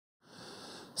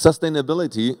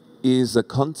Sustainability is a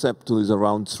concept that is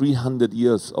around 300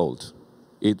 years old.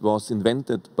 It was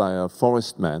invented by a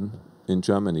forest man in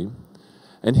Germany,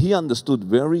 and he understood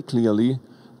very clearly,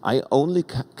 I only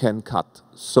can cut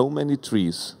so many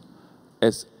trees,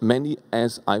 as many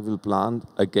as I will plant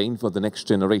again for the next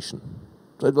generation.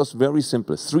 So it was very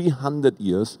simple. 300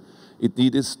 years it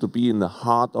needed to be in the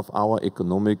heart of our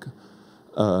economic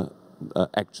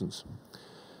actions.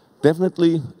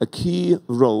 Definitely a key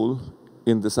role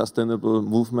in the sustainable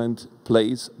movement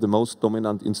plays the most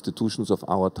dominant institutions of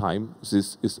our time.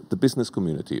 This is the business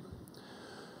community.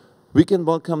 We can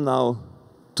welcome now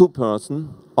two persons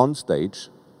on stage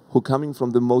who are coming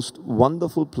from the most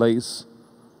wonderful place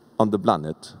on the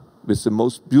planet, with the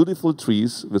most beautiful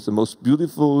trees, with the most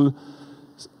beautiful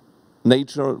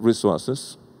nature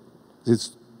resources.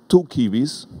 These two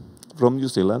Kiwis from New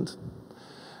Zealand.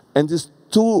 And these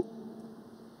two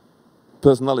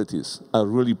personalities are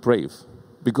really brave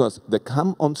because they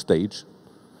come on stage,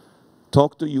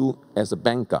 talk to you as a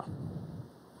banker.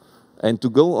 And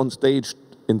to go on stage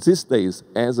in these days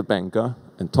as a banker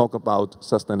and talk about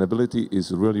sustainability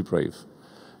is really brave.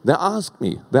 They ask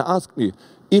me,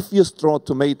 if you straw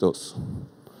tomatoes,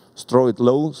 straw it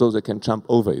low so they can jump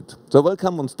over it. So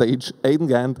welcome on stage, Aidan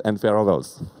Gent and Ferrah.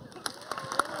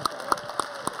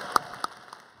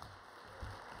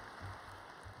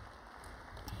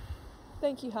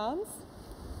 Thank you, Hans.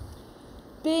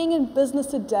 Being in business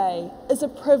today is a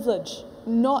privilege,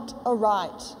 not a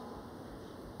right.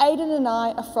 Aidan and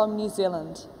I are from New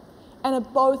Zealand and are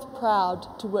both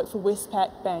proud to work for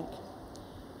Westpac Bank.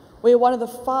 We are one of the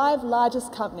 5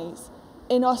 largest companies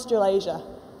in Australasia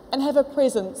and have a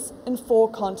presence in 4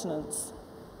 continents.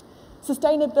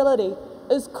 Sustainability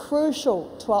is crucial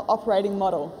to our operating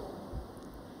model.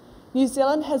 New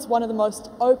Zealand has one of the most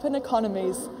open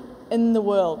economies in the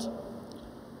world.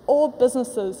 All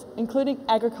businesses, including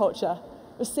agriculture,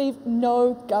 receive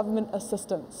no government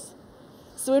assistance.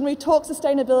 So when we talk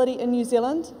sustainability in New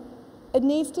Zealand, it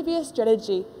needs to be a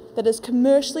strategy that is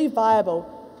commercially viable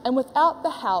and without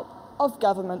the help of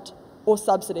government or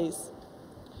subsidies.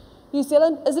 New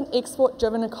Zealand is an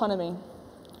export-driven economy.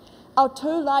 Our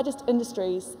 2 largest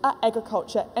industries are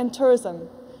agriculture and tourism,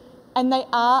 and they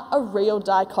are a real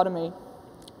dichotomy.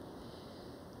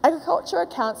 Agriculture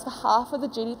accounts for half of the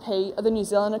GDP of the New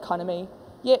Zealand economy,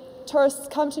 yet tourists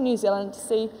come to New Zealand to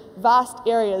see vast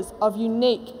areas of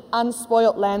unique,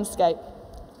 unspoilt landscape.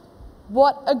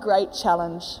 What a great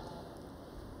challenge.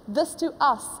 This to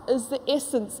us is the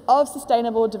essence of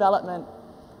sustainable development,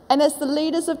 and as the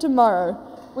leaders of tomorrow,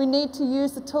 we need to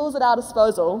use the tools at our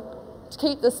disposal to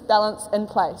keep this balance in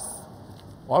place.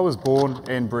 I was born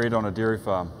and bred on a dairy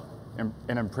farm, and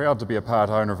I'm proud to be a part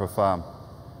owner of a farm.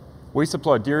 We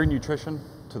supply dairy nutrition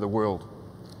to the world.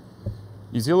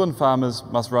 New Zealand farmers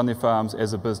must run their farms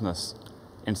as a business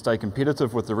and stay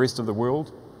competitive with the rest of the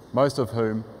world, most of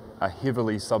whom are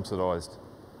heavily subsidised.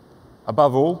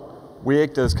 Above all, we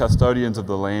act as custodians of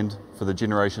the land for the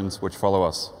generations which follow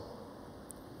us.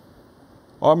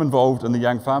 I'm involved in the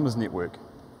Young Farmers Network,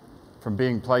 from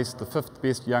being placed the 5th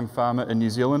best young farmer in New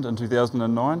Zealand in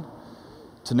 2009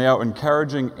 to now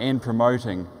encouraging and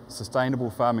promoting sustainable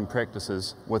farming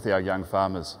practices with our young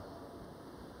farmers.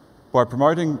 By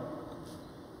empowering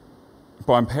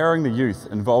the youth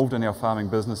involved in our farming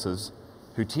businesses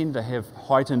who tend to have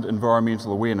heightened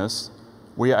environmental awareness,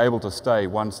 we are able to stay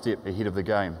one step ahead of the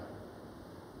game.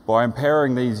 By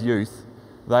empowering these youth,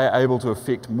 they are able to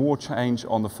affect more change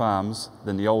on the farms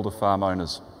than the older farm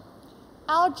owners.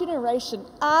 Our generation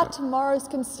are tomorrow's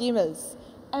consumers,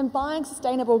 and buying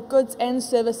sustainable goods and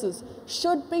services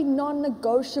should be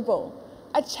non-negotiable.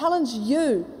 I challenge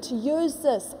you to use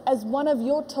this as one of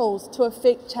your tools to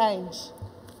affect change.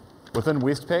 Within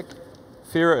Westpac,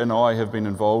 Ferrah and I have been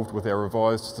involved with our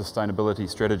revised sustainability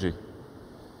strategy.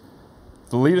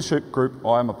 The leadership group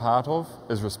I am a part of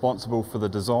is responsible for the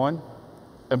design,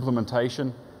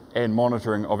 implementation and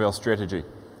monitoring of our strategy,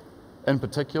 in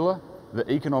particular, the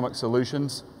economic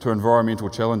solutions to environmental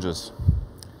challenges.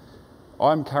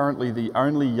 I'm currently the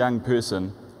only young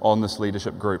person on this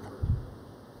leadership group.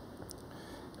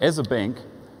 As a bank,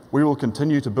 we will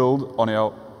continue to build on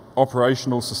our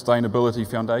operational sustainability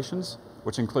foundations,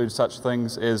 which include such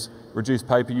things as reduced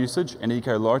paper usage and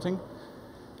eco-lighting,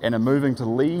 and are moving to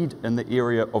lead in the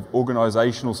area of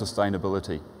organisational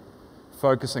sustainability,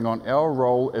 focusing on our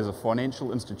role as a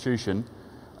financial institution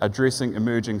addressing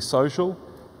emerging social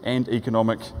and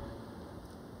economic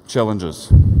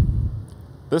challenges.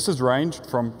 This has ranged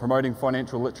from promoting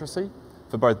financial literacy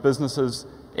for both businesses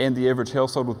and the average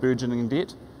household with burgeoning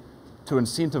debt, to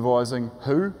incentivising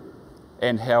who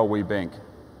and how we bank.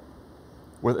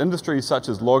 With industries such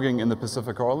as logging in the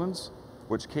Pacific Islands,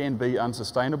 which can be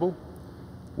unsustainable,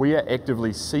 we are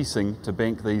actively ceasing to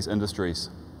bank these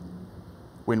industries.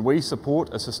 When we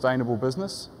support a sustainable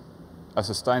business, a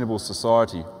sustainable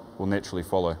society will naturally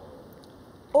follow.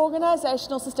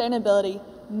 Organisational sustainability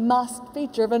must be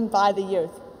driven by the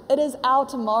youth. It is our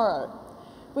tomorrow.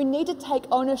 We need to take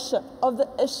ownership of the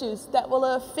issues that will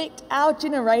affect our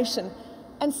generation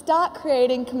and start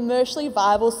creating commercially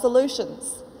viable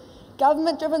solutions.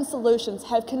 Government-driven solutions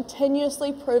have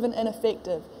continuously proven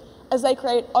ineffective as they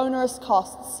create onerous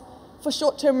costs for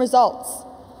short-term results.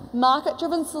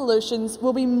 Market-driven solutions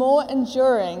will be more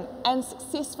enduring and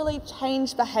successfully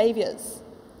change behaviours.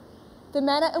 The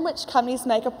manner in which companies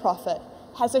make a profit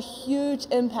has a huge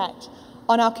impact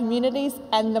on our communities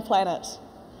and the planet.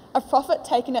 A profit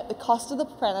taken at the cost of the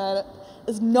planet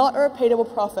is not a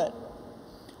repeatable profit.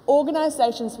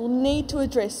 Organisations will need to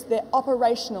address their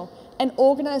operational and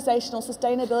organisational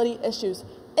sustainability issues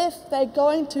if they're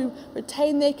going to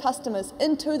retain their customers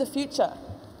into the future.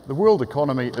 The world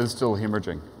economy is still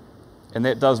hemorrhaging, and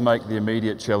that does make the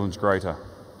immediate challenge greater.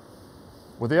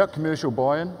 Without commercial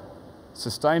buy-in,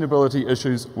 sustainability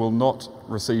issues will not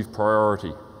receive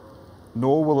priority,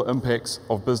 nor will the impacts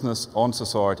of business on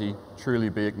society truly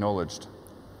be acknowledged.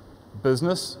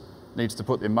 Business needs to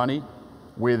put their money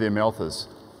where their mouth is.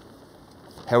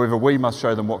 However, we must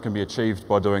show them what can be achieved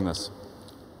by doing this.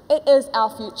 It is our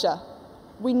future.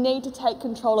 We need to take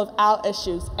control of our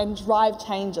issues and drive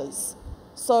changes.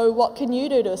 So what can you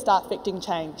do to start affecting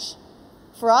change?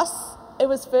 For us, it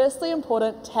was firstly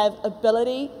important to have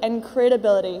ability and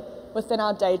credibility within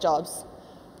our day jobs.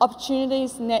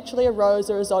 Opportunities naturally arose as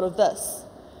a result of this.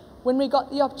 When we got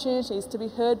the opportunities to be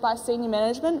heard by senior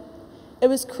management, it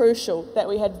was crucial that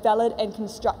we had valid and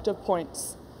constructive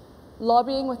points.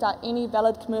 Lobbying without any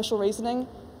valid commercial reasoning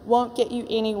won't get you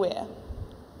anywhere.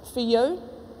 For you,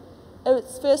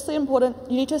 it's firstly important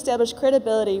you need to establish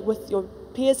credibility with your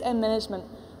peers and management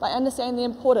by understanding the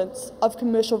importance of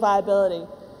commercial viability.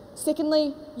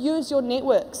 Secondly, use your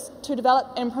networks to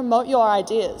develop and promote your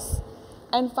ideas.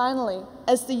 And finally,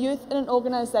 as the youth in an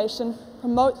organisation,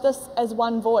 promote this as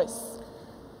one voice.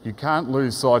 You can't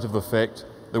lose sight of the fact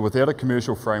that without a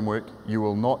commercial framework, you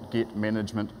will not get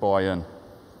management buy-in.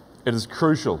 It is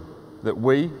crucial that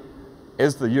we,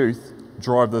 as the youth,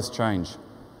 drive this change.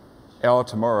 Our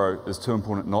tomorrow is too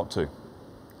important not to.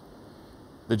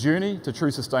 The journey to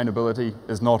true sustainability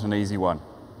is not an easy one,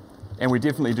 and we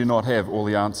definitely do not have all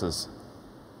the answers.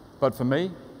 But for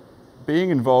me, being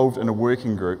involved in a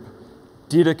working group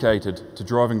dedicated to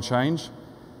driving change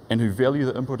and who value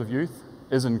the input of youth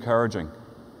is encouraging.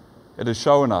 It has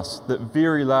shown us that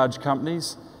very large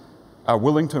companies are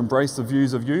willing to embrace the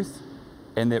views of youth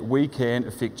and that we can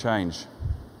effect change.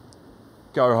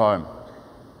 Go home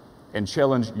and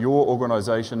challenge your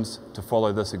organisations to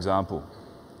follow this example.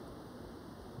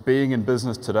 Being in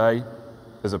business today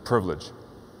is a privilege,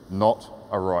 not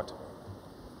a right.